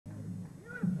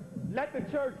Let the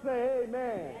church say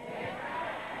amen. Amen.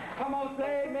 Come on,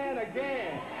 say amen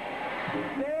again.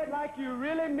 Amen. Say it like you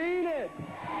really mean it.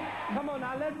 Come on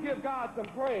now, let's give God some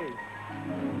praise.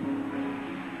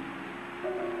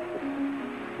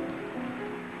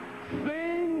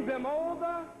 Sing them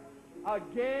over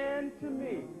again to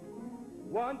me.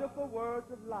 Wonderful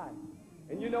words of life.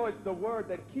 And you know, it's the word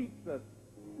that keeps us.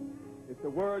 It's the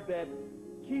word that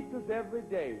keeps us every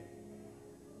day.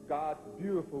 God's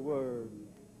beautiful word.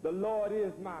 The Lord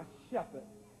is my shepherd.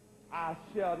 I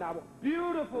shall not.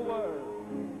 Beautiful word.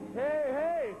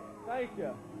 Hey, thank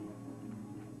you.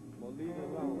 I'm going to leave it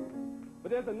alone.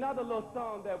 But there's another little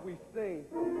song that we sing,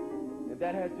 and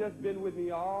that has just been with me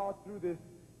all through this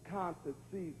concert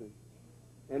season.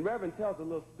 And Reverend tells a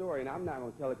little story, and I'm not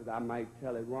going to tell it because I might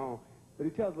tell it wrong, but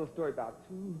he tells a little story about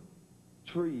two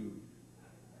trees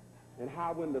and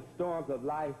how when the storms of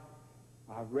life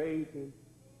are raging,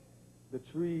 the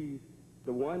trees,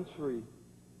 the one tree,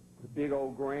 the big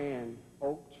old grand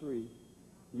oak tree,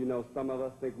 you know, some of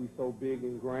us think we're so big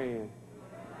and grand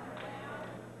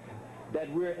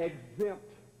that we're exempt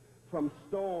from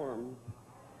storms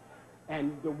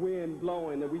and the wind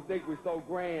blowing, and we think we're so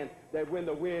grand that when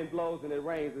the wind blows and it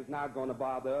rains, it's not going to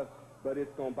bother us, but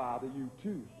it's going to bother you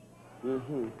too.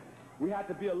 We have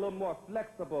to be a little more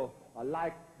flexible,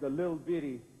 like the little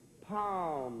bitty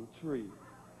palm tree.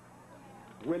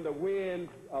 When the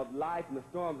winds of life and the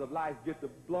storms of life get to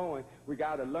blowing, we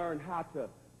got to learn how to.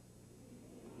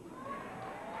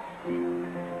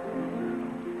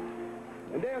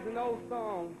 And there's an old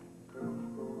song,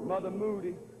 Mother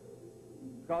Moody,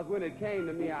 because when it came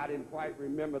to me, I didn't quite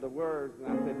remember the words.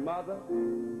 And I said, Mother,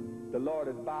 the Lord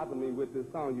has bothered me with this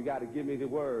song. You got to give me the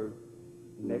words.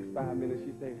 Next 5 minutes,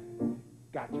 she said,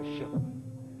 got your sugar.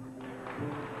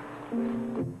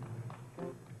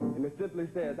 And it simply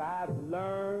says, I've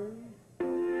learned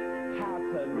how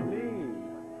to lean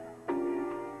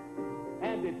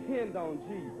and depend on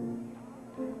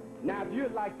Jesus. Now, if you're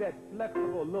like that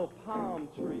flexible little palm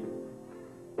tree,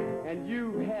 and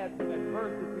you had some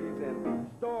adversities and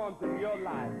storms in your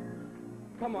life,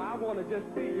 come on, I want to just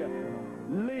see you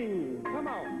lean. Come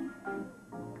on.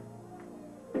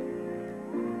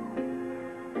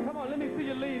 Come on, let me see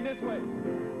you lean this way.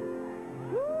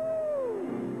 Woo!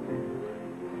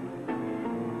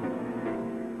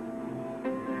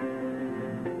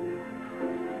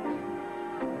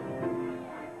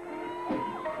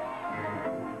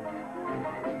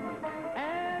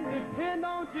 And depend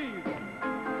on Jesus.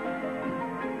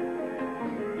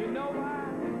 You know why?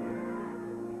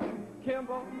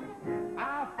 Kimball,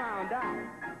 I found out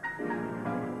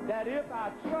that if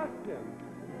I trust him,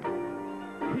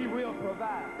 he will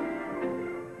provide.